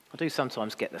I do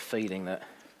sometimes get the feeling that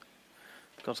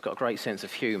God's got a great sense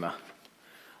of humour.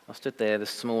 I stood there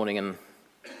this morning and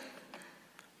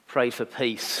prayed for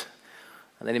peace,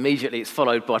 and then immediately it's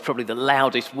followed by probably the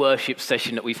loudest worship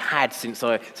session that we've had since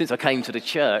I came to the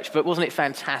church. But wasn't it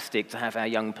fantastic to have our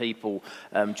young people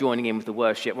joining in with the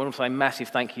worship? I want to say a massive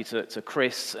thank you to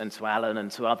Chris and to Alan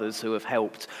and to others who have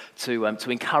helped to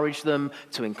encourage them,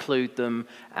 to include them,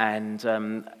 and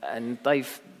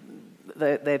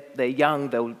they're young,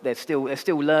 they're still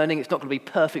learning. It's not going to be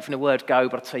perfect from the word go,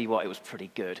 but I'll tell you what, it was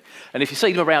pretty good. And if you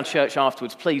see them around church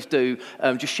afterwards, please do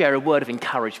just share a word of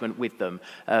encouragement with them,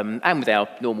 and with our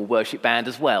normal worship band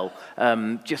as well,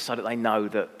 just so that they know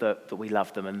that we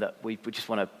love them and that we just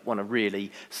want to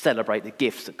really celebrate the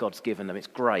gifts that God's given them. It's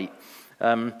great.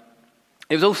 It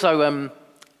was also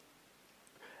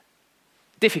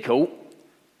difficult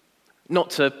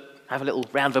not to have a little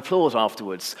round of applause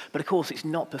afterwards. But of course, it's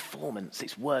not performance,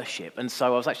 it's worship. And so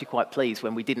I was actually quite pleased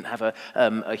when we didn't have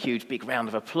a huge, big round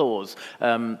of applause,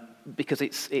 because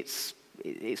it's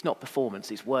not performance,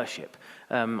 it's worship.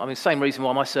 Same reason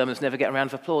why my sermons never get a round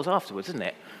of applause afterwards, isn't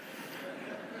it?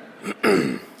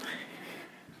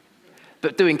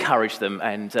 But do encourage them,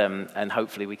 and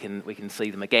hopefully we can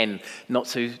see them again not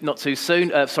too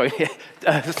soon. Sorry.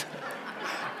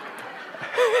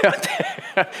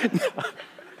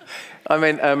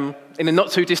 In a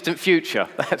not-too-distant future.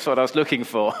 That's what I was looking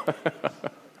for.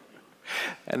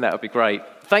 And that would be great.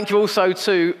 Thank you also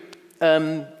to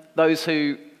those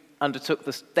who undertook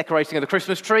the decorating of the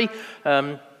Christmas tree.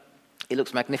 It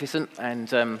looks magnificent, and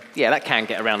that can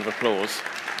get a round of applause.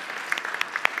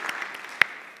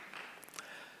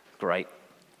 Great.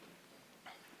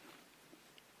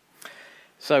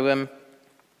 So I'm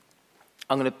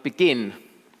going to begin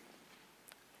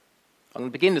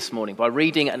this morning by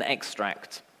reading an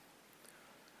extract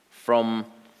from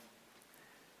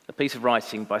a piece of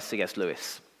writing by C.S.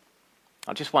 Lewis.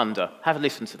 I just wonder, have a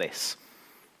listen to this,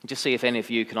 and just see if any of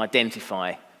you can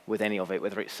identify with any of it,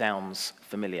 whether it sounds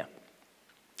familiar.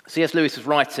 C.S. Lewis is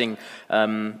writing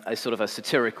a sort of a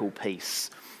satirical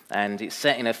piece, and it's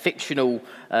set in a fictional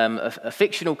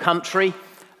country,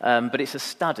 but it's a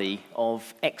study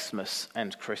of Xmas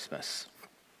and Christmas.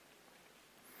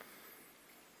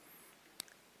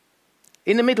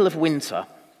 In the middle of winter,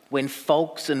 when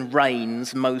fogs and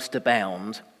rains most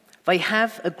abound, they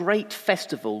have a great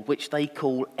festival which they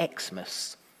call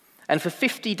Xmas, and for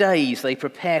 50 days they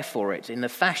prepare for it in the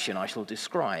fashion I shall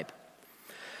describe.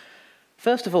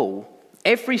 First of all,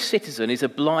 every citizen is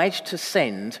obliged to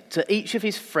send to each of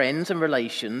his friends and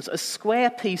relations a square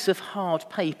piece of hard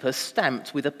paper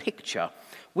stamped with a picture,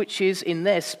 which is, in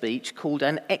their speech, called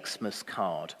an Xmas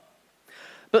card.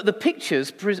 But the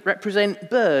pictures represent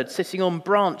birds sitting on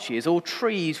branches, or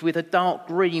trees with a dark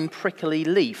green prickly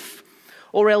leaf,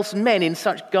 or else men in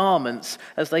such garments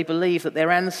as they believe that their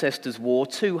ancestors wore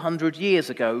 200 years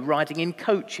ago, riding in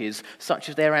coaches such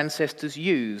as their ancestors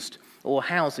used, or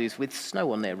houses with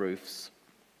snow on their roofs.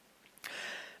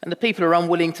 And the people are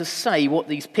unwilling to say what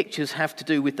these pictures have to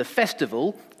do with the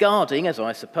festival, guarding, as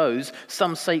I suppose,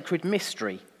 some sacred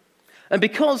mystery. And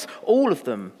because all of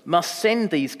them must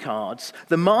send these cards,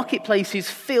 the marketplace is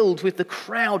filled with the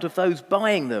crowd of those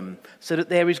buying them, so that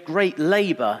there is great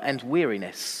labour and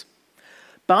weariness.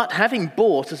 But having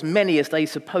bought as many as they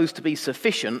suppose to be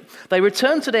sufficient, they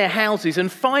return to their houses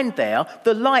and find there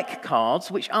the like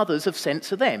cards which others have sent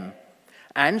to them.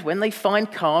 And when they find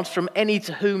cards from any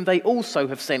to whom they also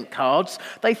have sent cards,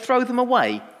 they throw them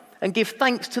away and give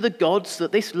thanks to the gods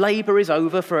that this labour is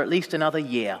over for at least another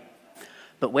year.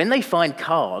 But when they find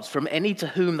cards from any to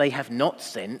whom they have not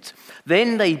sent,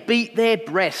 then they beat their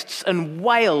breasts and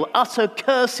wail utter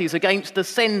curses against the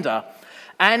sender.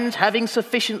 And having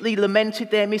sufficiently lamented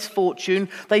their misfortune,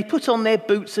 they put on their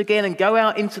boots again and go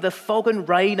out into the fog and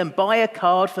rain and buy a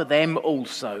card for them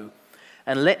also.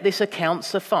 And let this account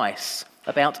suffice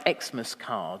about Xmas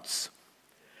cards.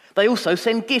 They also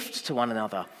send gifts to one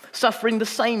another, suffering the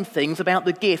same things about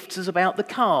the gifts as about the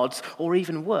cards, or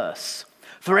even worse.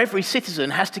 For every citizen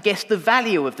has to guess the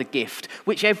value of the gift,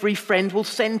 which every friend will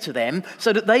send to them,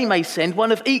 so that they may send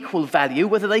one of equal value,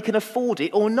 whether they can afford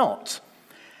it or not.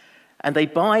 And they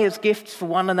buy as gifts for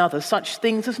one another such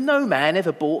things as no man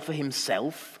ever bought for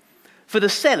himself. For the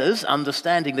sellers,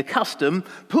 understanding the custom,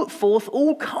 put forth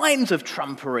all kinds of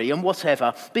trumpery and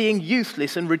whatever, being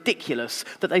useless and ridiculous,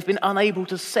 that they've been unable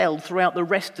to sell throughout the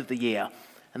rest of the year.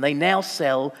 And they now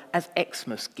sell as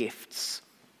Xmas gifts.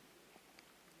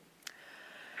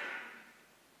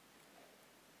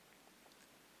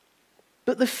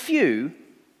 But the few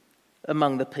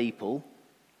among the people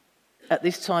at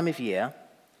this time of year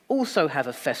also have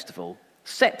a festival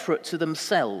separate to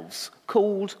themselves,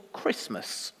 called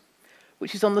Christmas,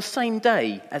 which is on the same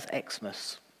day as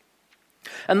Xmas.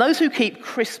 And those who keep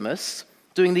Christmas,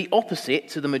 doing the opposite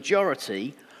to the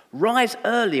majority, rise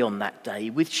early on that day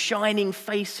with shining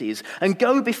faces and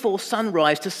go before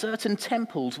sunrise to certain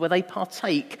temples where they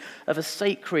partake of a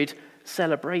sacred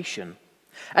celebration.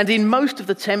 And in most of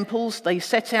the temples, they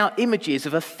set out images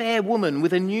of a fair woman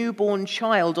with a newborn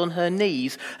child on her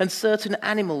knees and certain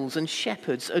animals and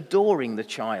shepherds adoring the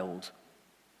child.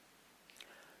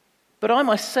 But I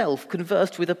myself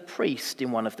conversed with a priest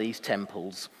in one of these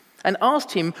temples and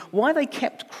asked him why they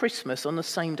kept Christmas on the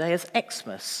same day as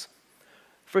Xmas,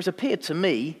 for it appeared to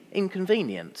me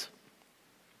inconvenient.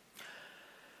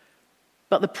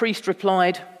 But the priest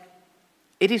replied,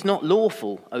 "It is not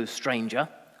lawful, O stranger,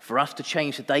 for us to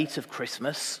change the date of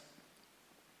Christmas.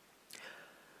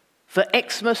 For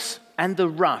Xmas and the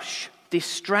rush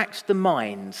distract the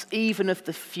minds, even of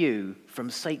the few, from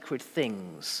sacred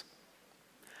things.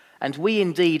 And we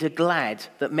indeed are glad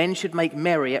that men should make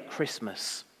merry at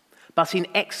Christmas. But in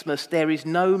Xmas there is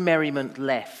no merriment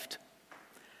left."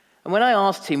 And when I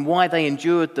asked him why they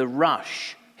endured the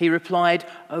rush, he replied,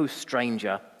 "O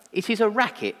stranger, it is a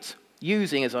racket,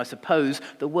 using, as I suppose,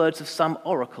 the words of some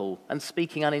oracle and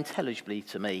speaking unintelligibly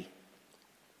to me."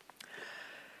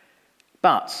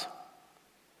 But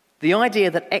the idea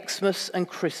that Xmas and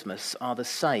Christmas are the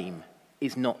same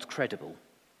is not credible.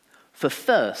 For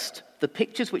first, the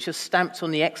pictures which are stamped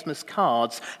on the Xmas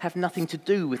cards have nothing to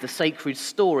do with the sacred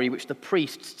story which the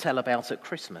priests tell about at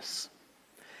Christmas.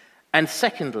 And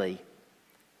secondly,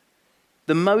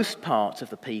 the most part of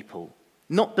the people,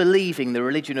 not believing the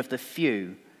religion of the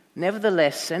few,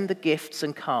 nevertheless send the gifts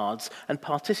and cards and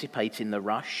participate in the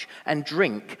rush and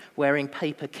drink wearing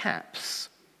paper caps.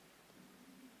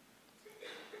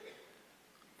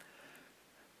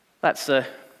 That's an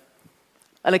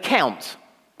account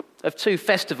of two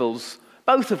festivals,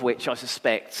 both of which I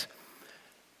suspect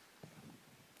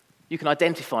you can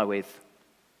identify with: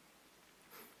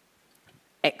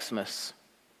 Xmas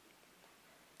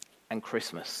and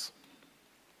Christmas.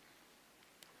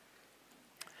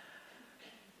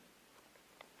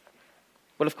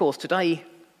 Well, of course, today,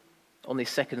 on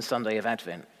this second Sunday of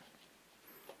Advent,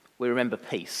 we remember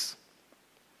peace.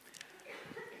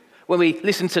 When we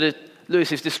listen to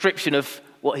Lewis's description of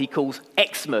what he calls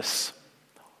Xmas,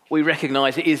 we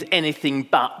recognise it is anything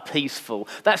but peaceful.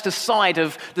 That's the side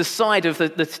of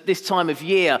this time of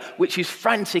year which is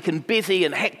frantic and busy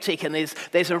and hectic, and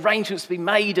there's arrangements to be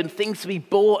made and things to be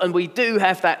bought, and we do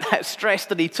have that stress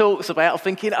that he talks about,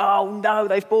 thinking, oh no,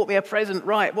 they've bought me a present,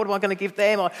 right, what am I going to give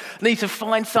them? I need to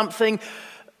find something.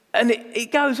 And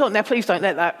it goes on. Now, please don't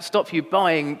let that stop you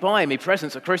buying me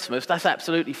presents at Christmas. That's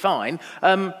absolutely fine.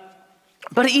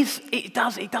 But it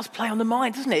does play on the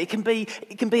mind, doesn't it? It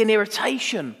can be an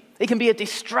irritation. It can be a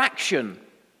distraction.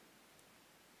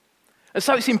 And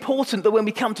so it's important that when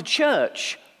we come to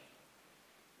church,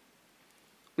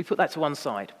 we put that to one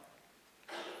side.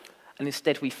 And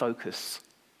instead we focus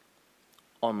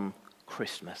on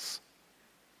Christmas.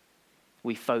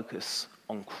 We focus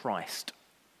on Christ.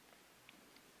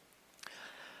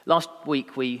 Last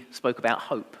week we spoke about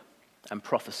hope and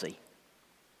prophecy.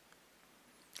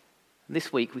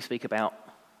 This week we speak about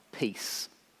peace.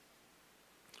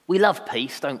 We love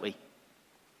peace, don't we?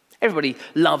 Everybody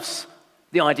loves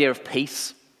the idea of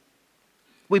peace.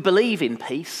 We believe in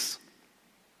peace.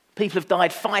 People have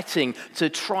died fighting to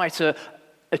try to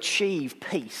achieve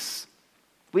peace.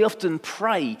 We often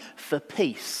pray for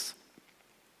peace.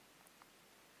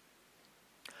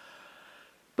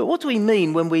 But what do we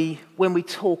mean when we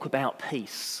talk about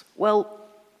peace? Well,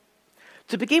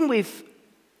 to begin with,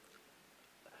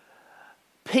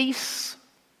 peace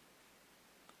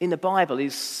in the Bible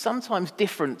is sometimes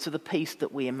different to the peace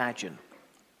that we imagine.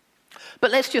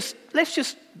 But let's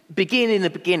just begin in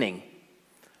the beginning.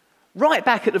 Right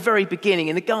back at the very beginning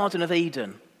in the Garden of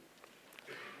Eden,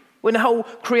 when the whole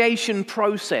creation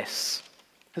process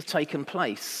has taken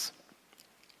place.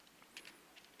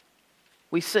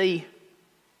 We see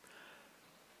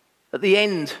at the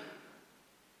end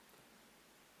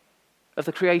of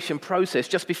the creation process,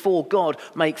 just before God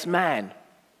makes man,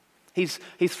 He's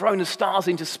thrown the stars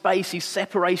into space. He's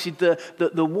separated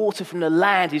the water from the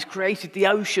land. He's created the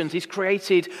oceans. He's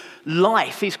created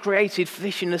life. He's created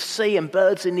fish in the sea and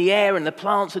birds in the air and the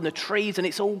plants and the trees. And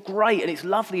it's all great and it's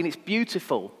lovely and it's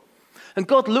beautiful. And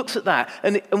God looks at that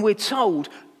and we're told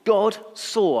God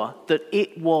saw that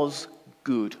it was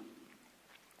good.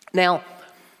 Now,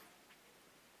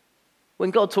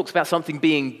 when God talks about something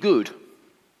being good,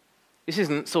 this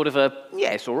isn't sort of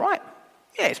yeah, it's all right.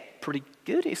 Yeah, it's pretty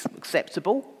good, it's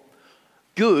acceptable.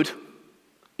 Good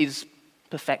is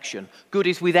perfection. Good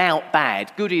is without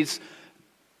bad. Good is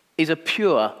a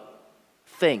pure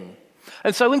thing.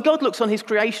 And so when God looks on his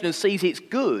creation and sees it's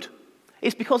good,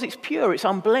 it's because it's pure, it's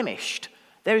unblemished.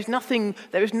 There is nothing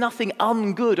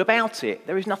ungood about it.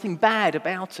 There is nothing bad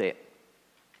about it.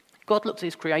 God looked at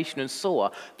his creation and saw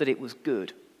that it was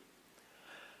good.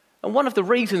 And one of the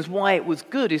reasons why it was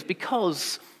good is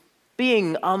because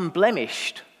being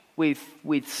unblemished with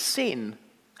sin,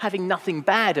 having nothing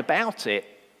bad about it,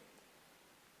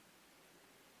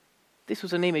 this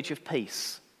was an image of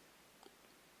peace.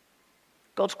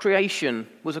 God's creation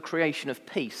was a creation of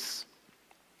peace.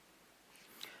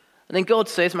 And then God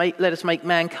says, let us make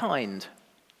mankind.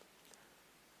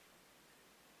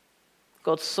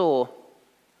 God saw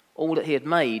all that he had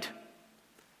made,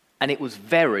 and it was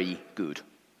very good.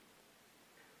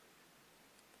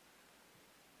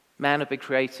 Man had been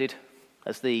created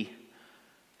as the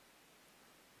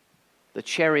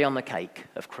cherry on the cake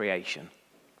of creation.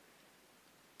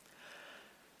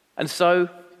 And so,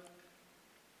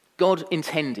 God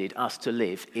intended us to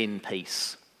live in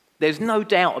peace. There's no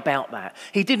doubt about that.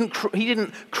 He didn't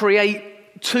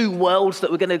create two worlds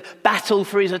that were going to battle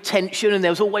for his attention and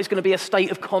there was always going to be a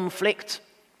state of conflict.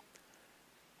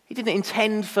 He didn't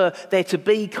intend for there to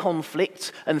be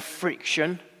conflict and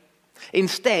friction.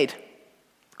 Instead,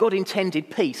 God intended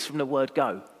peace from the word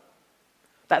go.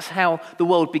 That's how the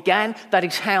world began. That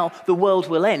is how the world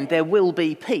will end. There will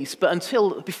be peace. But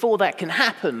before that can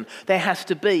happen, there has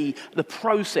to be the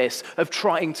process of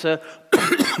trying to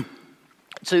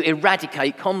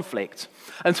eradicate conflict.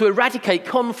 And to eradicate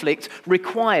conflict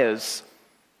requires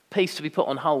peace to be put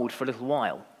on hold for a little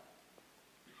while.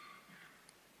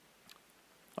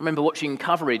 I remember watching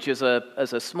coverage as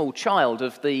a small child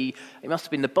of it must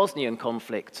have been the Bosnian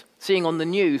conflict, seeing on the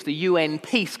news the UN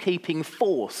peacekeeping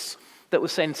force that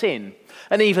was sent in.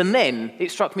 And even then,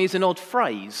 it struck me as an odd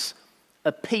phrase,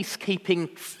 a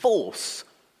peacekeeping force.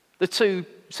 The two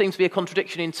seem to be a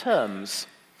contradiction in terms.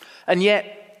 And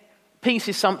yet, peace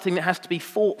is something that has to be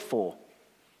fought for.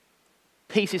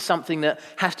 Peace is something that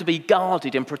has to be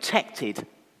guarded and protected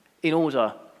in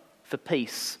order for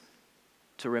peace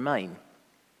to remain.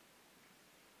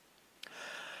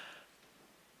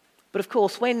 But of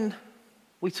course, when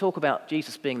we talk about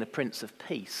Jesus being the Prince of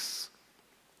Peace,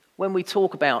 when we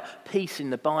talk about peace in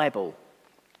the Bible,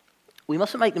 we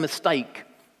mustn't make the mistake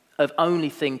of only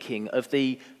thinking of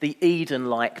the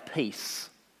Eden-like peace,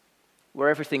 where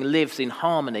everything lives in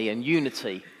harmony and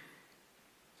unity,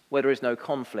 where there is no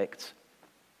conflict.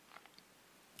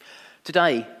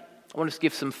 Today, I want us to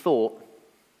give some thought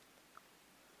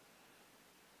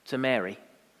to Mary,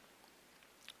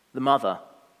 the mother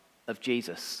of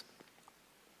Jesus.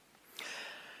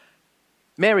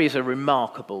 Mary is a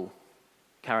remarkable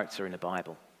character in the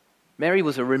Bible. Mary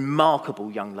was a remarkable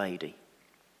young lady.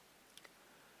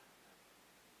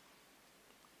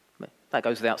 That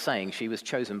goes without saying. She was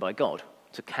chosen by God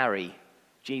to carry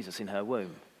Jesus in her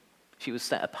womb. She was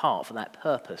set apart for that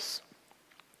purpose.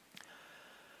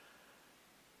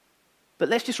 But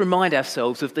let's just remind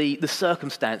ourselves of the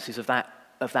circumstances of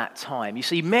that time. You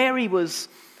see, Mary was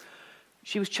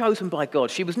chosen by God.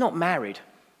 She was not married.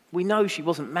 We know she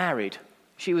wasn't married.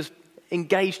 She was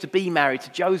engaged to be married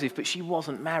to Joseph, but she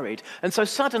wasn't married. And so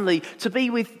suddenly, to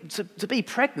be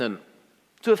pregnant,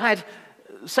 to have had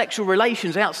sexual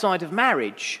relations outside of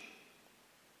marriage,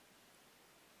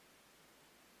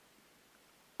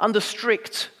 under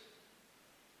strict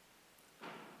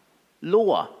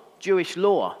law, Jewish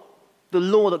law, the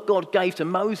law that God gave to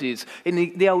Moses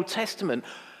in the Old Testament,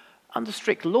 under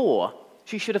strict law,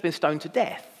 she should have been stoned to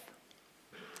death.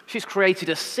 She's created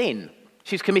a sin.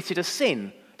 She's committed a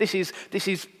sin. This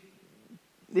is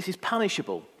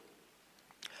punishable.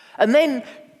 And then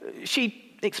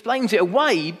she explains it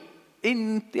away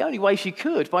in the only way she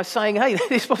could by saying, hey,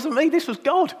 this wasn't me, this was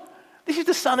God. This is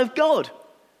the Son of God.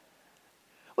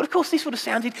 Well, of course, this would have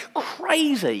sounded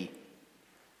crazy.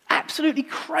 Absolutely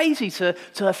crazy to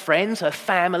her friends, her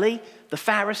family, the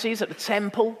Pharisees at the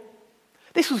temple.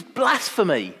 This was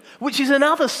blasphemy, which is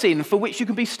another sin for which you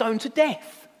can be stoned to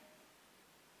death.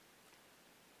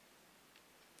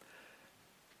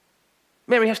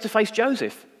 Mary has to face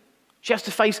Joseph. She has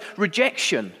to face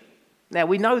rejection. Now,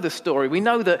 we know the story. We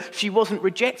know that she wasn't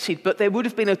rejected, but there would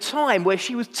have been a time where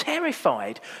she was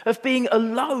terrified of being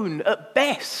alone at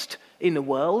best in the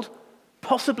world,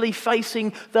 possibly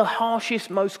facing the harshest,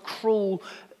 most cruel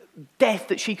death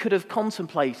that she could have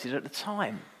contemplated at the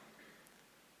time.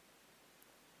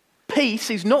 Peace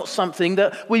is not something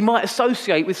that we might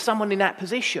associate with someone in that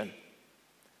position.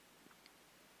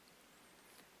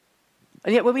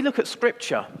 And yet when we look at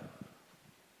Scripture,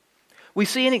 we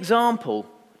see an example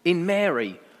in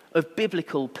Mary of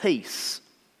biblical peace.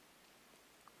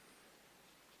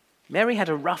 Mary had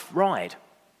a rough ride.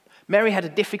 Mary had a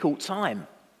difficult time.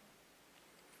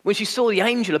 When she saw the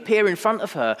angel appear in front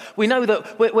of her, we know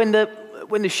that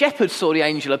when the shepherds saw the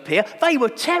angel appear, they were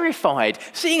terrified.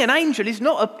 Seeing an angel is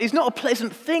not a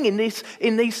pleasant thing in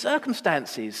these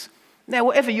circumstances. Now,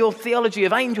 whatever your theology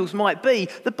of angels might be,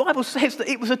 the Bible says that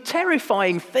it was a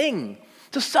terrifying thing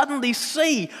to suddenly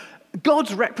see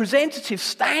God's representative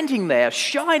standing there,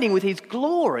 shining with his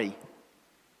glory.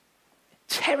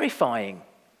 Terrifying.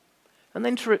 And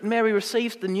then Mary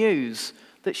receives the news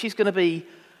that she's been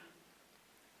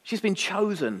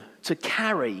chosen to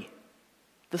carry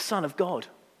the Son of God,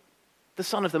 the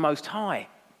Son of the Most High,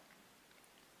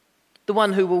 the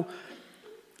one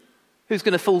who's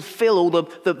going to fulfill all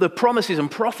the promises and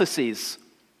prophecies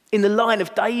in the line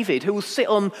of David, who will sit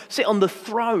on the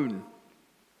throne.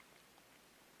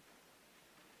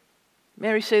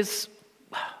 Mary says,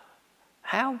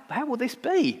 how will this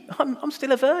be? I'm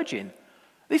still a virgin.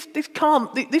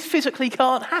 This physically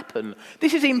can't happen.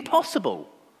 This is impossible.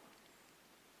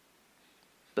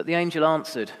 But the angel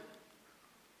answered,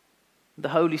 the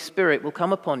Holy Spirit will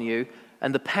come upon you,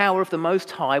 and the power of the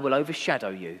Most High will overshadow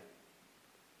you.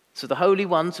 So the Holy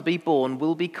One to be born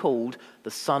will be called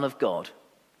the Son of God.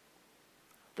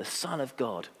 The Son of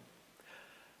God.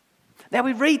 Now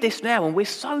we read this now and we're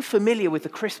so familiar with the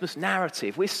Christmas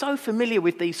narrative. We're so familiar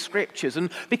with these scriptures. And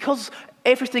because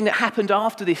everything that happened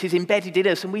after this is embedded in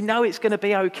us and we know it's going to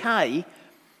be okay,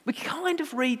 we kind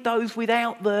of read those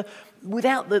without the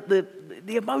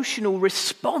emotional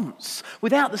response,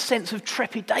 without the sense of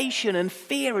trepidation and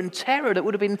fear and terror that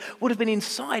would have been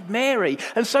inside Mary.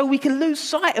 And so we can lose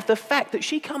sight of the fact that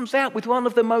she comes out with one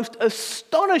of the most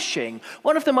astonishing,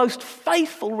 one of the most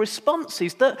faithful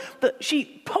responses that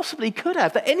she possibly could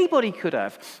have, that anybody could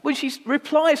have. When she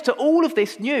replies to all of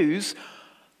this news,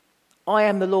 I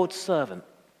am the Lord's servant.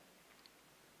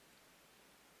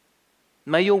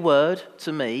 May your word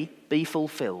to me be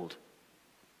fulfilled.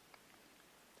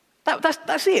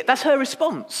 That's it. That's her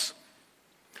response.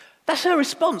 That's her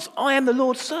response. I am the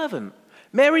Lord's servant.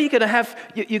 Mary, you're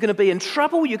going to be in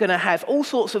trouble. You're going to have all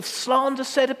sorts of slander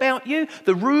said about you.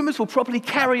 The rumors will probably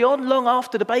carry on long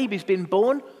after the baby's been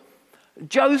born.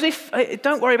 Joseph,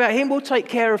 don't worry about him. We'll take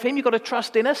care of him. You've got to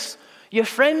trust in us. Your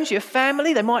friends, your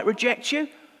family, they might reject you.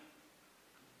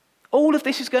 All of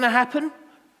this is going to happen.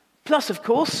 Plus, of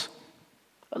course,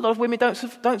 a lot of women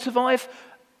don't survive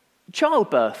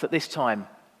childbirth at this time.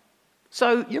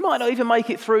 So you might not even make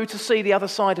it through to see the other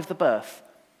side of the birth.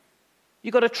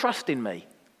 You've got to trust in me.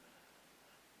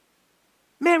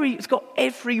 Mary's got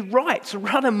every right to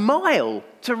run a mile,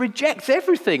 to reject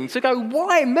everything, to go,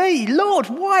 why me? Lord,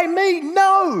 why me?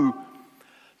 No!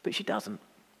 But she doesn't.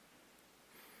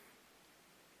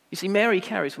 You see, Mary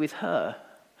carries with her,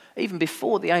 even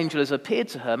before the angel has appeared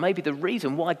to her, maybe the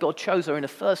reason why God chose her in the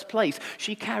first place,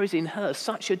 she carries in her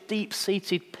such a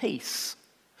deep-seated peace.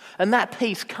 And that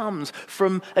peace comes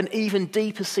from an even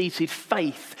deeper-seated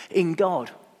faith in God.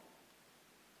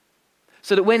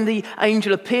 So that when the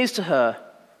angel appears to her,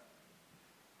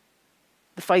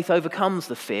 the faith overcomes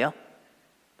the fear.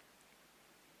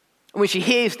 And when she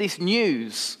hears this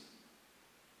news,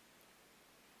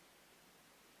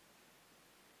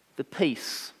 the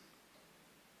peace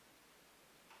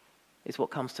is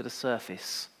what comes to the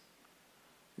surface,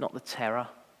 not the terror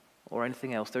or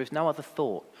anything else. There is no other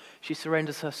thought. She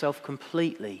surrenders herself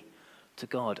completely to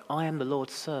God. I am the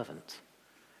Lord's servant.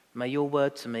 May your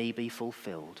word to me be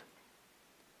fulfilled.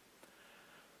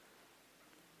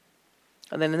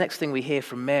 And then the next thing we hear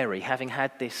from Mary, having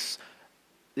had this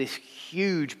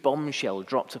huge bombshell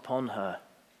dropped upon her,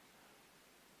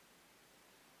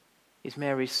 is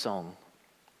Mary's song.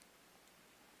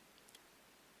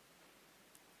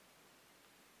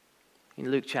 In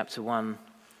Luke chapter 1,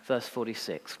 verse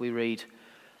 46, we read,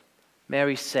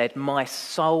 Mary said, my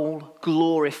soul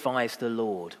glorifies the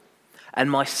Lord, and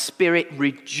my spirit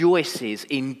rejoices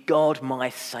in God my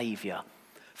Saviour,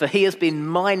 for he has been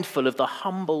mindful of the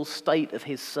humble state of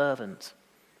his servant.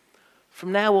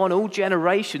 From now on, all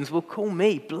generations will call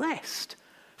me blessed,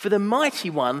 for the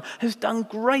Mighty One has done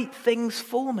great things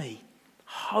for me.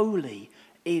 Holy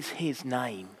is his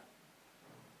name.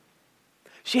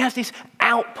 She has this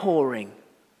outpouring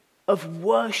of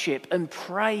worship and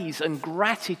praise and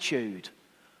gratitude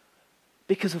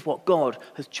because of what God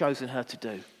has chosen her to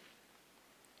do.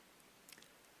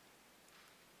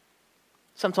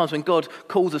 Sometimes when God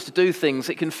calls us to do things,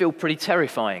 it can feel pretty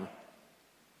terrifying.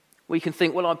 We can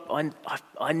think, well,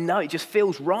 I know, it just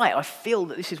feels right. I feel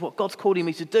that this is what God's calling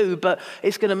me to do, but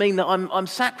it's going to mean that I'm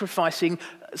sacrificing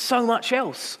so much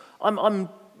else. I'm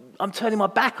I'm turning my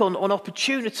back on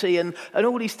opportunity and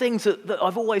all these things that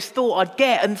I've always thought I'd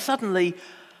get, and suddenly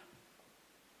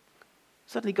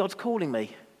God's calling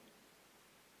me.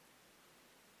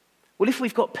 Well, if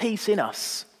we've got peace in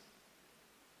us,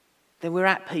 then we're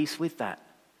at peace with that.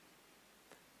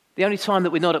 The only time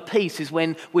that we're not at peace is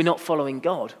when we're not following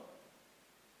God.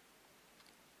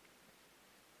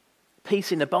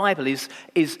 Peace in the Bible is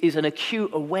an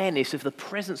acute awareness of the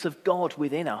presence of God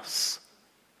within us.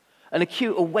 An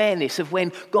acute awareness of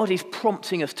when God is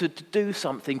prompting us to do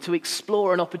something, to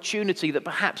explore an opportunity that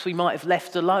perhaps we might have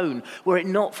left alone, were it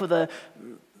not for the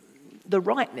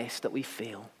rightness that we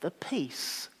feel, the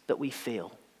peace that we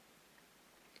feel.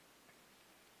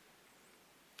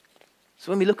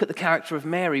 So when we look at the character of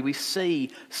Mary, we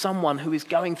see someone who is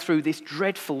going through this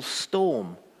dreadful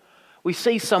storm. We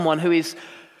see someone who's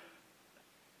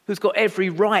got every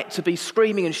right to be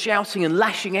screaming and shouting and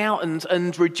lashing out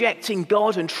and rejecting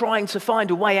God and trying to find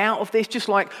a way out of this, just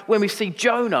like when we see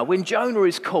Jonah. When Jonah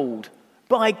is called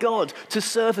by God to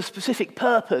serve a specific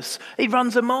purpose, he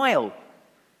runs a mile.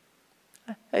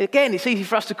 Again, it's easy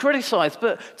for us to criticize,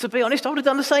 but to be honest, I would have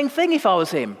done the same thing if I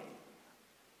was him.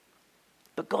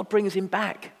 But God brings him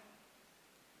back.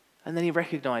 And then he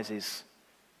recognizes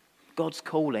God's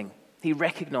calling. He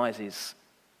recognizes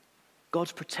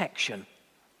God's protection.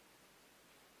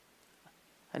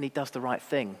 And he does the right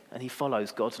thing, and he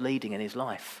follows God's leading in his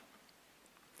life.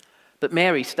 But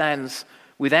Mary stands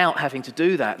without having to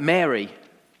do that. Mary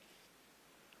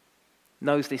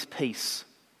knows this peace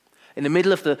in the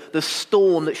middle of the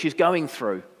storm that she's going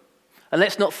through. And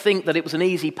let's not think that it was an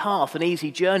easy path, an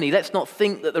easy journey. Let's not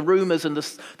think that the rumors and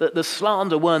the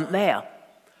slander weren't there.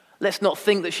 Let's not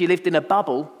think that she lived in a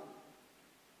bubble.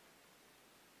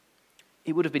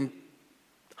 It would have been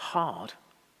hard.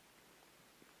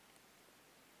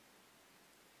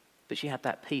 But she had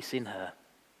that peace in her.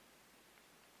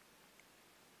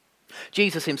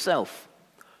 Jesus himself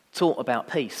taught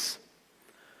about peace.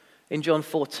 In John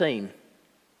 14,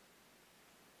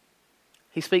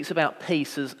 he speaks about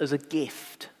peace as a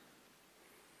gift.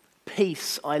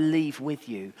 Peace I leave with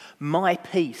you. My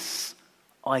peace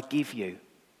I give you.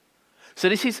 So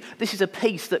this is a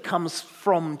peace that comes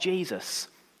from Jesus,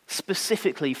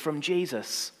 specifically from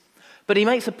Jesus. But he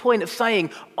makes a point of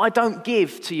saying, I don't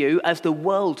give to you as the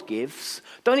world gives.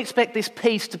 Don't expect this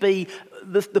peace to be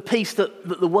the peace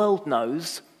that the world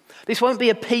knows. This won't be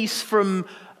a peace from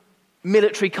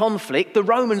military conflict. The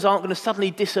Romans aren't going to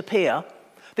suddenly disappear.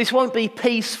 This won't be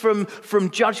peace from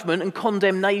judgment and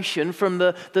condemnation from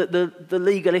the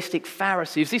legalistic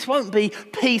Pharisees. This won't be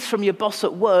peace from your boss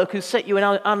at work who set you an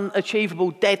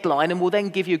unachievable deadline and will then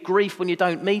give you grief when you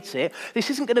don't meet it. This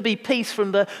isn't going to be peace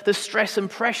from the stress and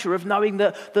pressure of knowing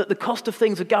that the cost of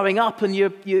things are going up and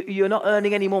you're not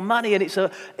earning any more money, and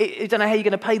you don't know how you're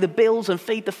going to pay the bills and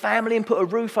feed the family and put a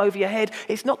roof over your head.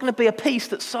 It's not going to be a peace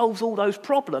that solves all those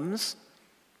problems.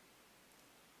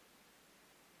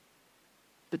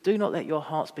 But do not let your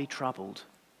hearts be troubled,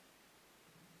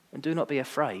 and do not be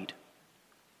afraid.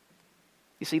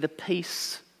 You see, the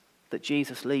peace that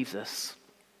Jesus leaves us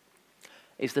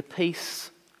is the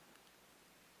peace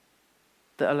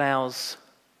that allows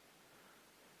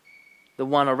the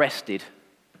one arrested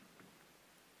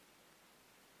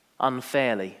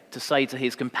unfairly to say to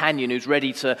his companion who's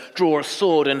ready to draw a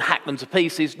sword and hack them to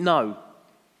pieces, no.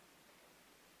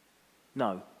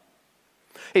 No.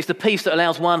 It's the peace that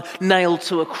allows one nailed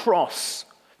to a cross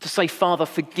to say, Father,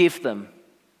 forgive them.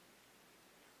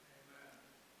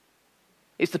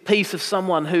 It's the peace of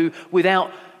someone who,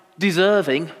 without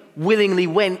deserving, willingly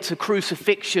went to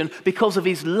crucifixion because of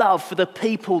his love for the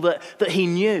people that he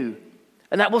knew.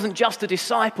 And that wasn't just the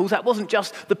disciples, that wasn't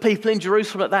just the people in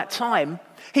Jerusalem at that time.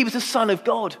 He was the Son of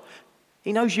God.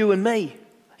 He knows you and me.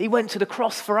 He went to the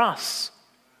cross for us.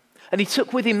 And he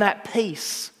took with him that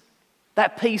peace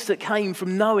that came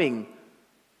from knowing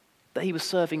that he was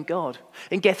serving God.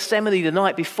 In Gethsemane, the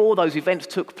night before those events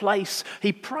took place,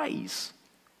 he prays,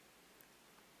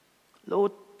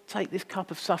 Lord, take this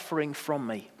cup of suffering from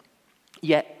me,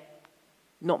 yet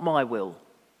not my will,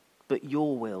 but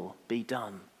your will be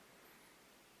done.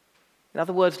 In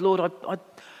other words, Lord, I don't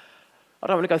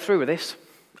want to go through with this.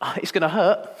 It's going to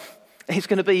hurt. It's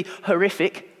going to be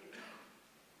horrific.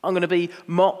 I'm going to be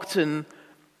mocked, and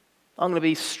I'm going to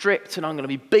be stripped, and I'm going to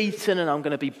be beaten, and I'm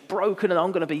going to be broken, and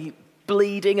I'm going to be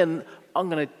bleeding, and I'm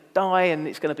going to die, and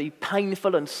it's going to be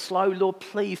painful and slow. Lord,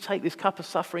 please take this cup of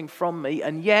suffering from me.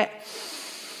 And yet,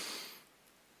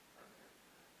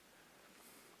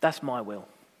 that's my will.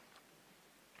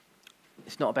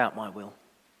 It's not about my will.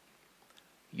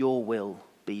 Your will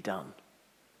be done.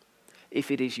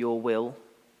 If it is your will,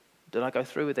 did I go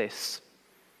through with this?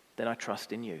 then I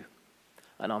trust in you.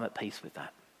 And I'm at peace with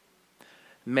that.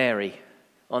 Mary,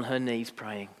 on her knees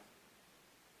praying.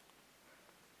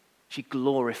 She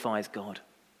glorifies God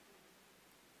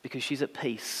because she's at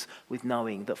peace with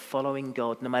knowing that following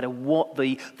God, no matter what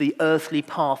the earthly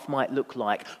path might look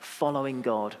like, following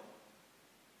God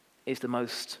is the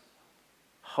most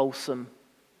wholesome,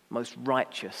 most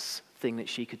righteous thing that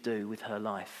she could do with her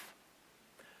life.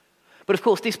 But of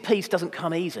course, this peace doesn't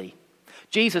come easy.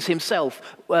 Jesus himself,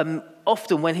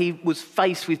 often when he was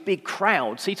faced with big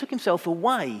crowds, he took himself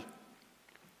away.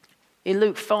 In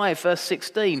Luke 5, verse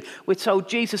 16, we're told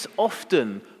Jesus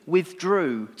often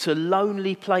withdrew to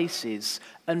lonely places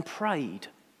and prayed.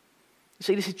 You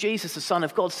see, this is Jesus, the Son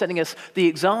of God, setting us the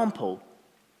example.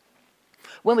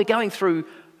 When we're going through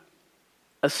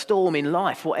a storm in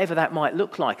life, whatever that might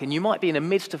look like, and you might be in the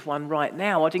midst of one right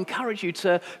now, I'd encourage you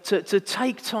to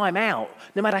take time out,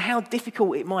 no matter how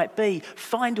difficult it might be,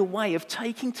 find a way of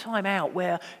taking time out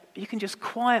where you can just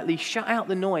quietly shut out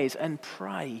the noise and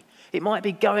pray. It might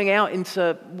be going out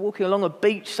into walking along a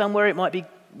beach somewhere, it might be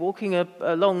walking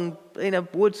along in a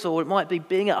woods, or it might be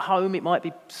being at home, it might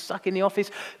be stuck in the office,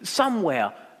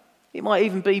 somewhere. It might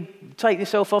even be taking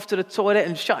yourself off to the toilet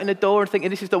and shutting the door and thinking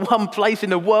this is the one place in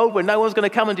the world where no one's going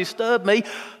to come and disturb me.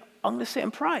 I'm going to sit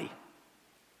and pray.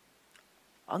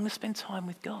 I'm going to spend time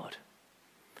with God.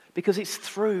 Because it's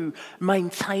through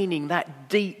maintaining that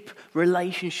deep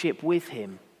relationship with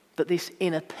him that this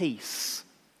inner peace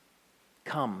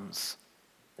comes.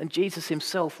 And Jesus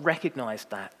himself recognized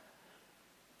that.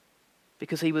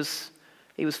 Because he was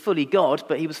fully God,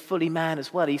 but he was fully man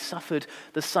as well. He suffered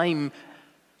the same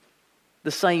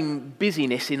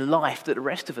busyness in life that the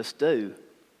rest of us do.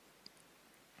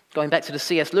 Going back to the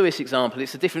C.S. Lewis example,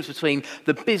 it's the difference between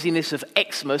the busyness of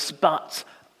Xmas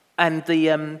and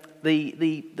the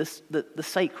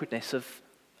sacredness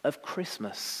of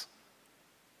Christmas,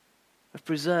 of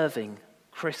preserving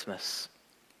Christmas.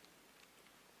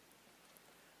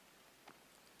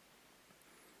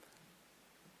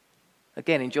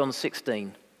 Again, in John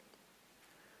 16,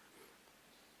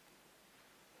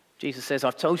 Jesus says,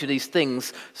 I've told you these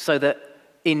things so that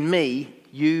in me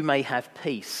you may have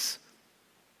peace.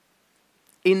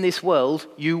 In this world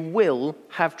you will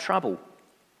have trouble.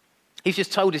 He's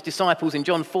just told his disciples in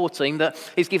John 14 that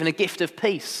he's given a gift of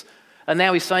peace. And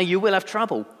now he's saying you will have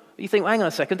trouble. You think, well, hang on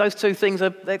a second, those two things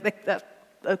are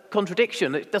a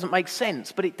contradiction. It doesn't make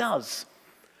sense, but it does.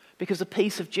 Because the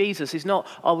peace of Jesus is not,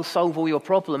 I will solve all your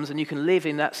problems and you can live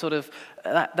in that sort of,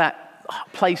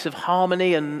 that place of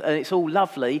harmony and it's all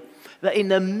lovely. That in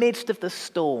the midst of the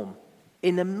storm,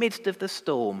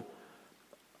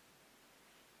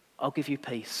 I'll give you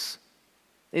peace.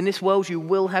 In this world you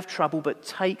will have trouble, but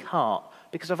take heart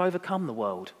because I've overcome the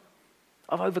world.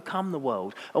 I've overcome the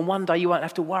world. And one day you won't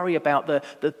have to worry about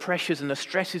the pressures and the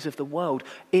stresses of the world.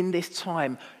 In this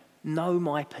time, know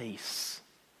my peace.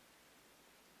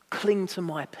 Cling to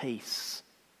my peace.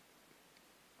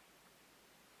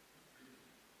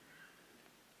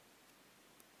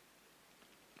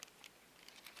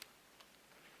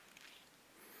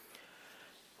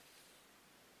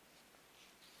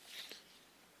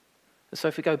 So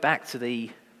if we go back to the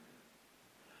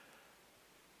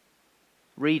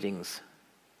readings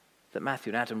that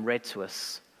Matthew and Adam read to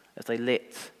us as they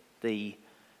lit the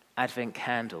Advent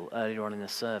candle earlier on in the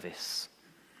service,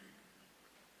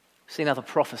 we've seen another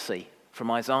prophecy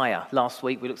from Isaiah. Last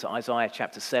week we looked at Isaiah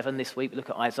chapter 7. This week we look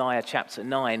at Isaiah chapter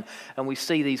 9. And we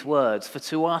see these words, for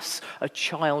to us a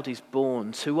child is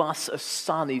born, to us a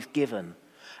son is given.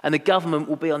 And the government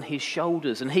will be on his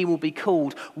shoulders, and he will be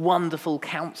called Wonderful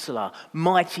Counselor,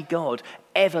 Mighty God,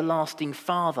 Everlasting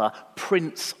Father,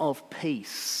 Prince of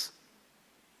Peace.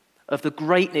 Of the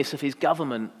greatness of his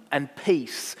government and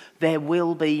peace, there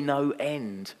will be no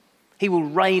end. He will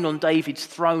reign on David's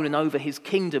throne and over his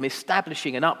kingdom,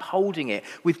 establishing and upholding it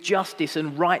with justice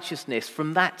and righteousness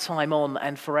from that time on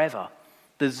and forever.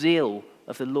 The zeal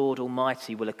of the Lord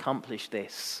Almighty will accomplish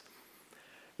this.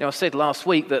 Now, I said last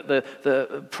week that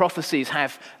the prophecies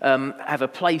have a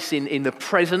place in the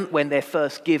present when they're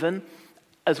first given,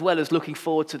 as well as looking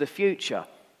forward to the future.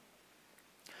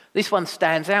 This one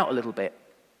stands out a little bit,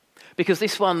 because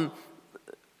this one,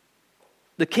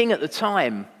 the king at the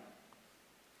time,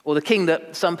 or the king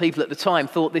that some people at the time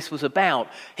thought this was about,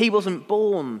 he was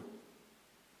born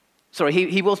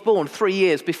 3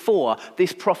 years before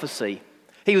this prophecy.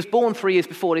 He was born 3 years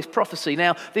before this prophecy.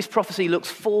 Now, this prophecy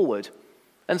looks forward.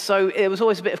 And so there was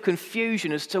always a bit of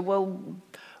confusion as to, well,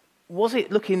 should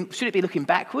it be looking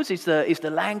backwards? Is the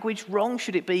language wrong?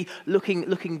 Should it be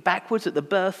looking backwards at the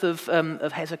birth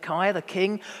of Hezekiah, the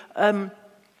king?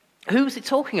 Who was it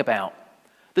talking about?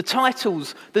 The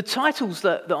titles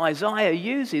that Isaiah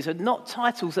uses are not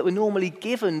titles that were normally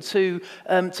given to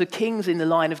kings in the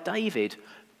line of David.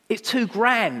 It's too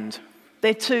grand.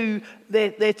 They're too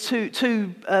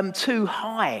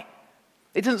high.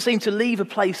 It doesn't seem to leave a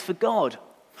place for God.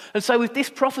 And so with this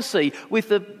prophecy, with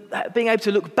being able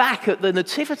to look back at the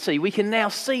nativity, we can now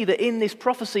see that in this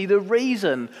prophecy, the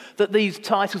reason that these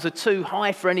titles are too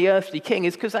high for any earthly king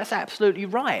is because that's absolutely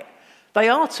right. They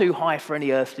are too high for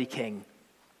any earthly king.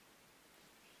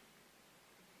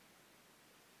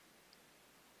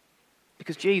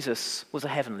 Because Jesus was a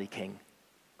heavenly king.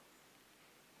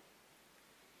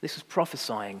 This was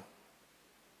prophesying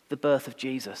the birth of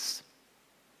Jesus.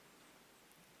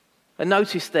 And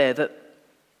notice there that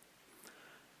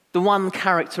the one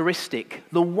characteristic,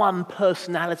 the one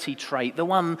personality trait, the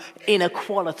one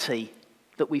inequality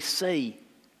that we see,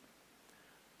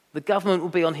 the government will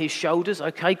be on his shoulders.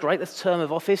 Okay, great, that's term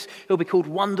of office. He'll be called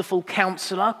Wonderful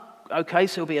Counselor. Okay,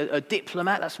 so he'll be a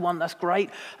diplomat. That's great.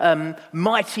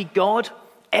 Mighty God,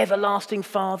 Everlasting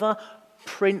Father,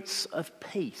 Prince of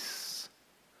Peace.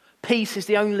 Peace is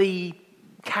the only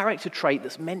character trait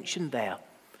that's mentioned there.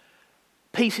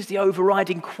 Peace is the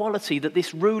overriding quality that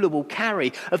this ruler will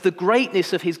carry. Of the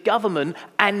greatness of his government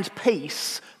and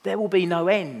peace, there will be no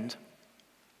end.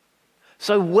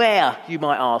 So where, you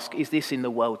might ask, is this in the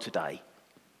world today?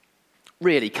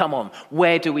 Really, come on,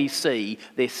 where do we see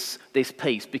this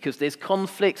peace? Because there's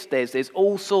conflicts, there's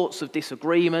all sorts of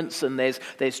disagreements, and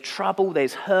there's trouble,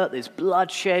 there's hurt, there's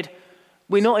bloodshed.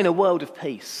 We're not in a world of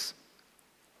peace.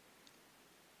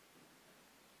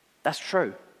 That's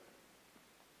true.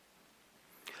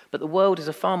 But the world is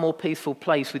a far more peaceful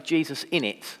place with Jesus in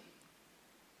it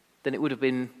than it would have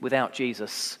been without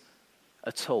Jesus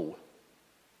at all.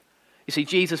 You see,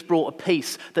 Jesus brought a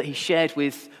peace that he shared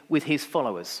with his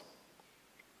followers.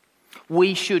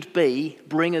 We should be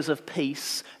bringers of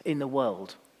peace in the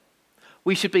world.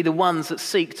 We should be the ones that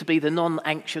seek to be the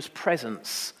non-anxious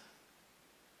presence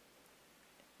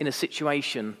in a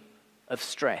situation of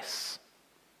stress.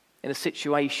 In a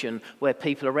situation where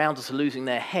people around us are losing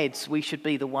their heads, we should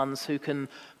be the ones who can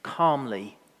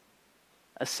calmly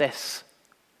assess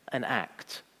and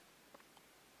act.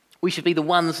 We should be the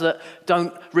ones that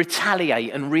don't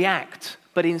retaliate and react,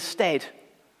 but instead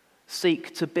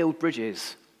seek to build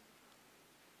bridges.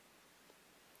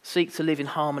 Seek to live in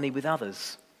harmony with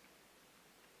others.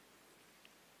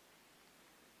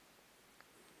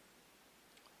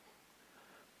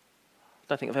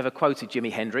 I don't think I've ever quoted Jimi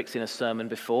Hendrix in a sermon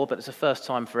before, but it's the first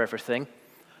time for everything.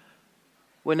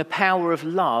 When the power of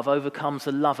love overcomes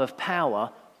the love of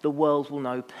power, the world will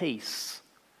know peace.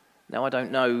 Now, I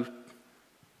don't know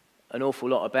an awful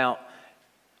lot about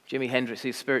Jimi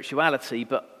Hendrix's spirituality,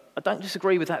 but I don't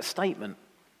disagree with that statement.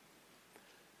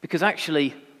 Because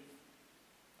actually,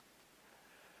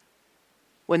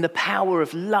 when the power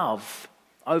of love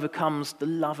overcomes the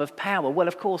love of power, well,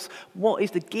 of course, what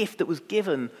is the gift that was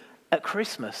given at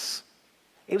Christmas?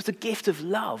 It was the gift of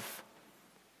love.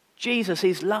 Jesus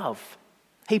is love.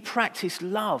 He practiced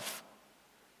love.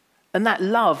 And that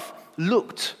love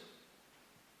looked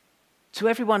to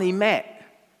everyone he met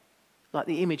like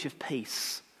the image of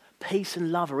peace. Peace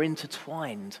and love are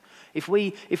intertwined. If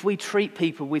we treat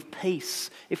people with peace,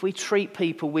 if we treat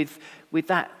people with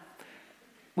that,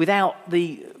 without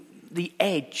the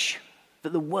edge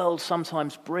that the world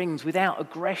sometimes brings, without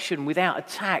aggression, without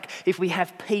attack, if we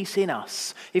have peace in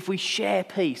us, if we share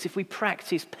peace, if we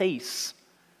practice peace,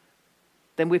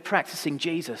 then we're practicing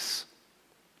Jesus.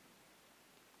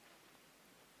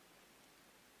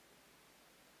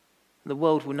 The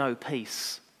world will know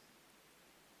peace.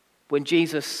 When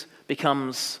Jesus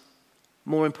becomes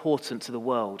more important to the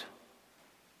world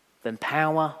than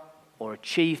power or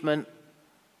achievement,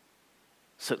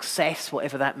 success,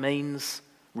 whatever that means,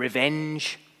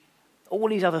 revenge, all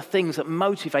these other things that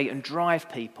motivate and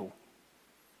drive people.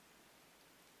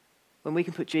 When we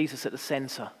can put Jesus at the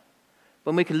center,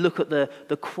 when we can look at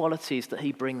the qualities that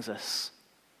he brings us,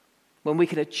 when we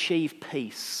can achieve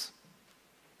peace,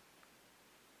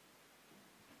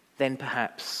 then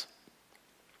perhaps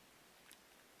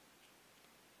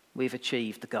we've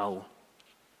achieved the goal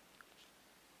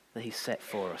that he's set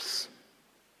for us.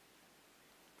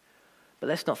 But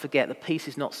let's not forget that peace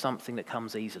is not something that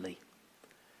comes easily.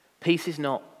 Peace is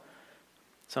not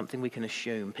something we can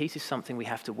assume. Peace is something we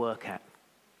have to work at.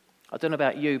 I don't know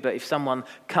about you, but if someone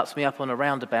cuts me up on a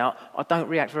roundabout, I don't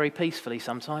react very peacefully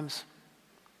sometimes.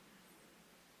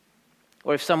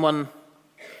 Or if someone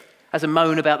has a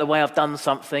moan about the way I've done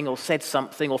something or said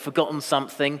something or forgotten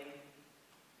something,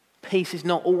 peace is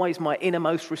not always my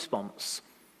innermost response.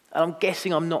 And I'm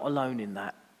guessing I'm not alone in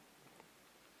that.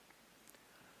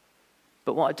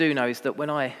 But what I do know is that when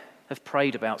I have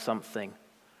prayed about something,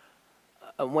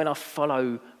 and when I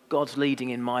follow God's leading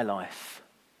in my life,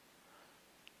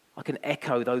 I can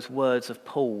echo those words of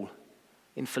Paul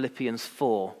in Philippians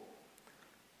 4,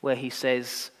 where he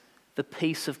says, "The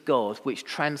peace of God, which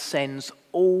transcends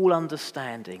all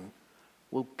understanding,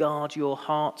 will guard your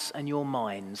hearts and your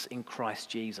minds in Christ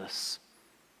Jesus."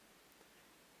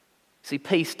 See,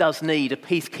 peace does need a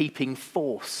peacekeeping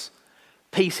force.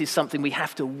 Peace is something we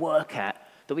have to work at,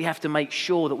 that we have to make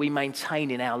sure that we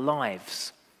maintain in our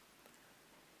lives.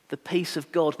 The peace of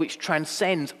God, which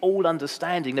transcends all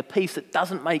understanding, the peace that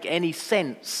doesn't make any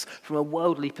sense from a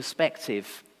worldly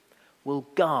perspective, will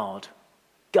guard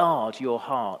your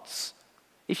hearts.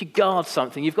 If you guard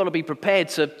something, you've got to be prepared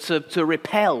to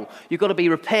repel. You've got to be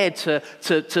prepared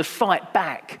to fight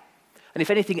back. And if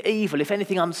anything evil, if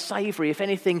anything unsavory, if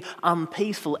anything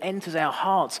unpeaceful enters our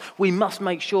hearts, we must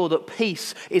make sure that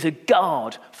peace is a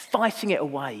guard, fighting it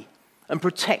away and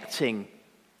protecting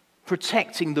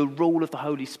the rule of the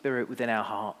Holy Spirit within our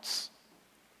hearts.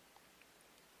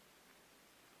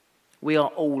 We are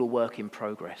all a work in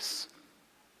progress.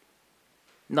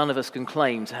 None of us can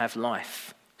claim to have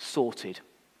life sorted.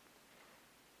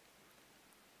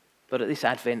 But at this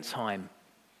Advent time,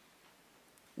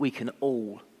 we can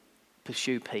all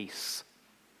pursue peace.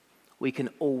 We can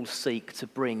all seek to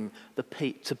be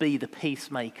the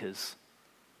peacemakers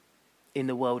in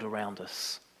the world around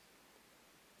us.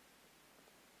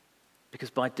 Because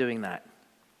by doing that,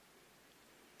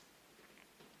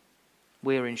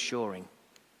 we're ensuring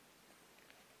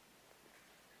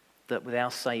that with our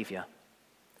Saviour,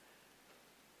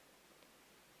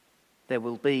 there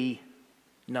will be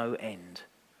no end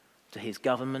to his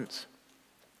government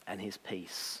and his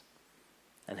peace.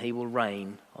 And he will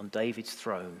reign on David's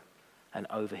throne and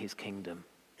over his kingdom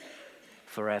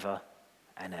forever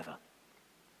and ever.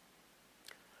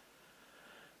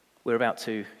 We're about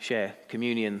to share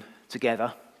communion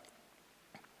together.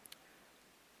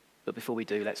 But before we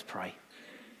do, let's pray.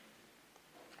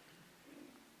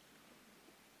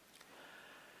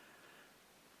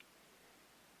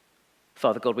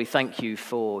 Father God, we thank you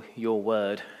for your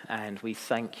word, and we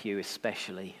thank you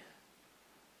especially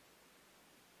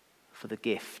for the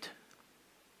gift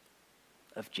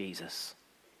of Jesus.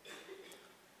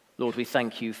 Lord, we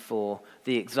thank you for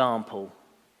the example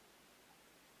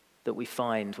that we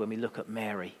find when we look at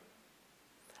Mary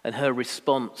and her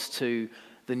response to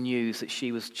the news that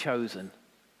she was chosen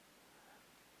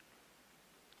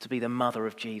to be the mother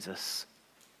of Jesus.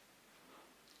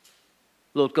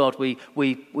 Lord God, we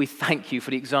thank you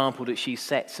for the example that she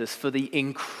sets us, for the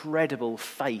incredible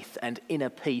faith and inner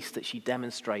peace that she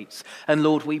demonstrates. And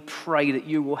Lord, we pray that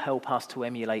you will help us to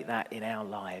emulate that in our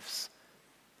lives.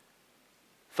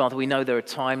 Father, we know there are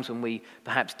times when we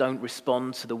perhaps don't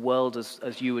respond to the world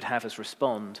as you would have us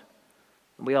respond.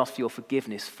 And we ask for your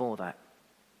forgiveness for that.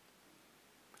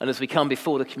 And as we come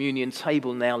before the communion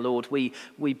table now, Lord, we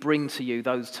bring to you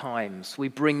those times. We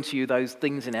bring to you those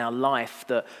things in our life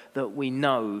that we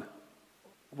know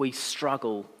we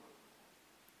struggle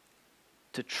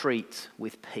to treat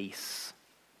with peace.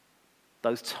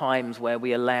 Those times where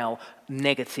we allow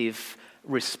negative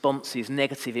responses,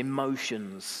 negative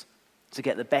emotions to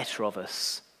get the better of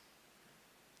us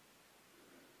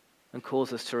and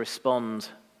cause us to respond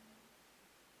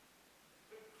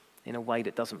in a way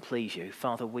that doesn't please you.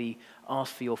 Father, we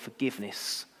ask for your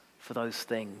forgiveness for those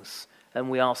things, and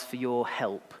we ask for your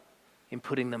help in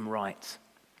putting them right.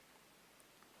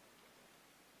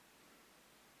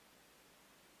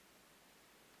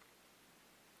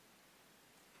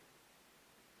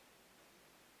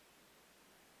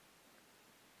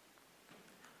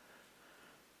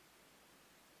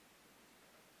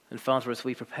 And Father, as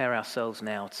we prepare ourselves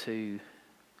now to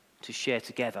share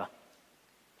together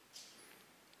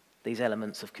these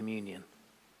elements of communion,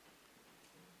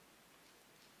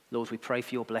 Lord, we pray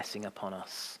for your blessing upon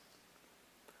us.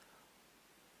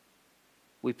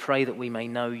 We pray that we may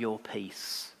know your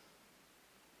peace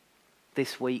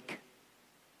this week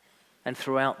and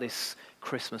throughout this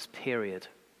Christmas period.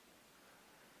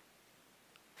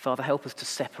 Father, help us to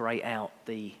separate out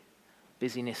the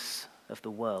busyness of the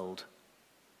world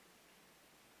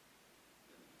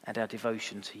and our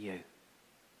devotion to you.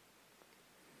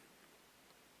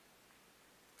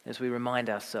 As we remind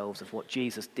ourselves of what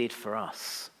Jesus did for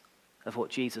us, of what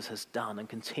Jesus has done and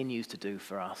continues to do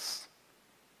for us,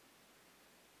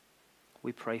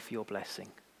 we pray for your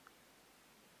blessing.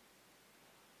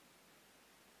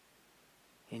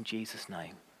 In Jesus'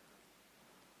 name,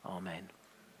 amen.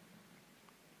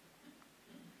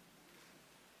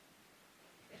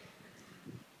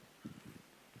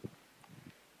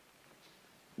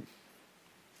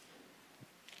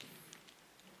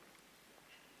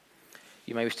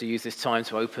 You may wish to use this time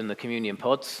to open the communion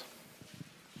pods.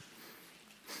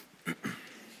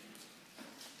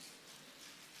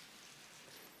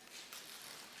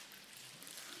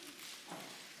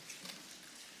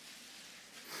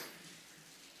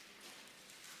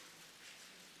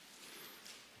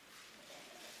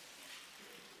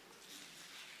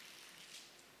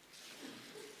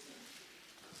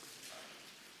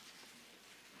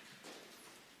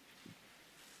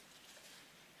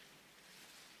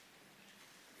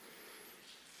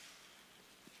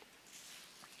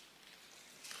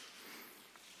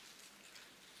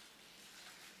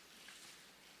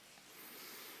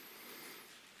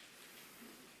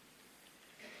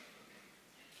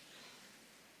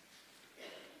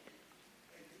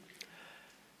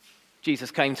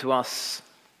 Jesus came to us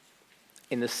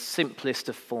in the simplest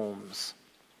of forms,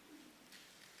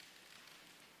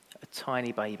 a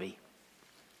tiny baby.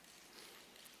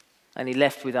 And he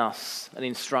left with us an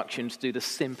instruction to do the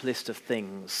simplest of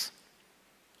things,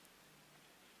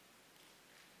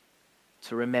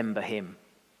 to remember him.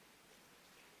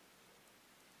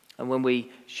 And when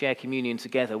we share communion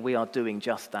together, we are doing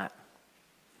just that.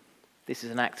 This is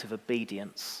an act of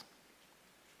obedience,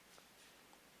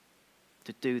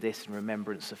 to do this in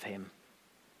remembrance of him.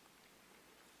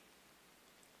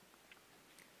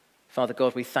 Father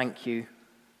God, we thank you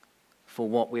for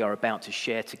what we are about to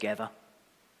share together.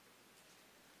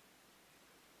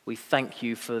 We thank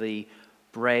you for the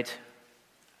bread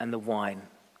and the wine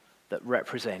that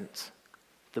represent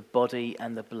the body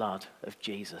and the blood of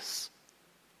Jesus.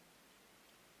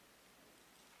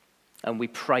 And we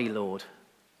pray, Lord,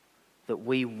 that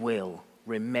we will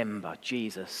remember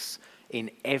Jesus in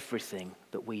everything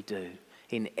that we do,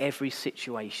 in every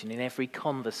situation, in every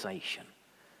conversation,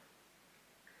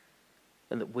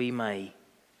 and that we may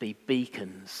be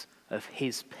beacons of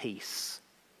his peace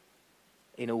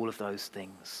in all of those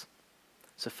things.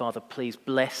 So, Father, please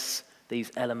bless these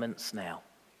elements now.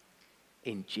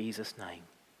 In Jesus' name,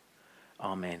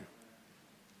 amen.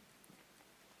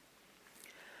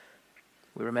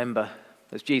 We remember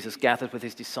as Jesus gathered with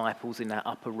his disciples in that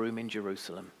upper room in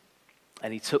Jerusalem,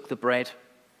 and he took the bread,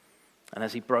 and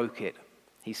as he broke it,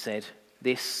 he said,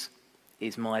 "This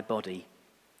is my body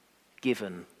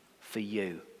given for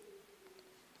you.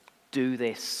 Do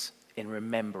this in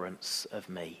remembrance of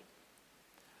me."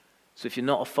 So if you're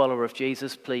not a follower of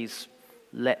Jesus, please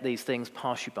let these things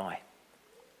pass you by.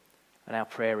 And our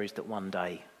prayer is that one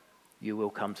day you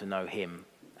will come to know him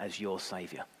as your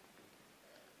Saviour.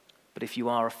 But if you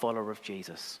are a follower of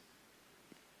Jesus,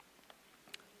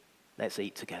 let's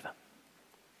eat together.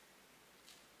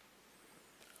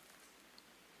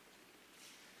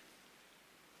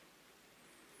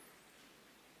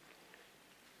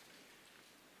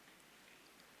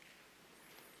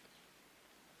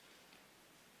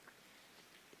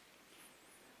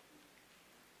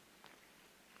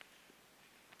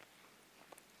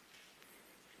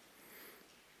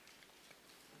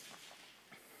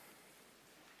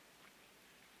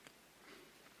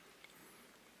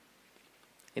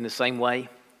 In the same way,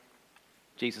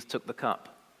 Jesus took the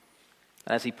cup.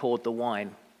 And as he poured the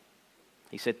wine,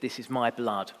 he said, "This is my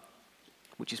blood,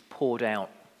 which is poured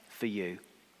out for you.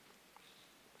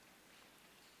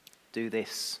 Do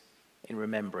this in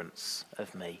remembrance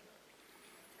of me."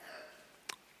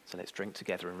 So let's drink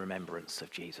together in remembrance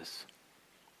of Jesus.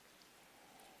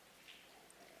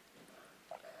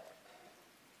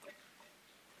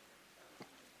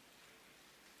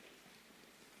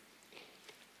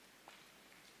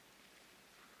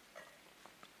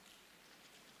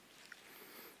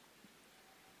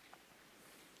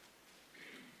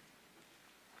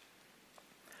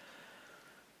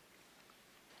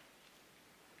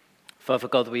 Father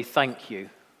God, we thank you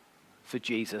for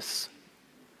Jesus.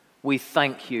 We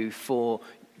thank you for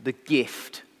the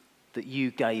gift that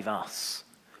you gave us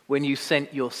when you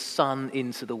sent your Son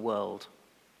into the world.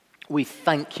 We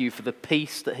thank you for the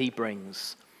peace that he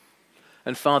brings.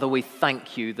 And Father, we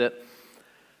thank you that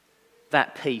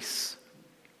that peace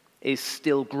is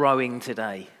still growing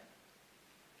today.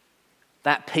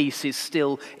 That peace is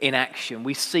still in action.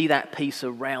 We see that peace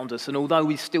around us. And although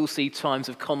we still see times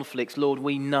of conflicts, Lord,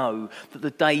 we know that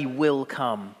the day will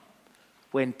come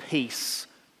when peace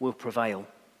will prevail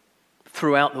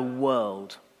throughout the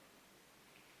world.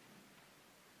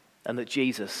 And that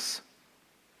Jesus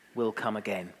will come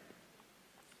again.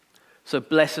 So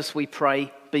bless us, we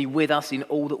pray. Be with us in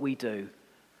all that we do.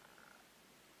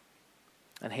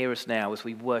 And hear us now as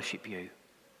we worship you.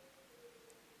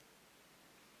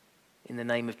 In the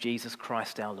name of Jesus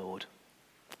Christ our Lord.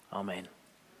 Amen.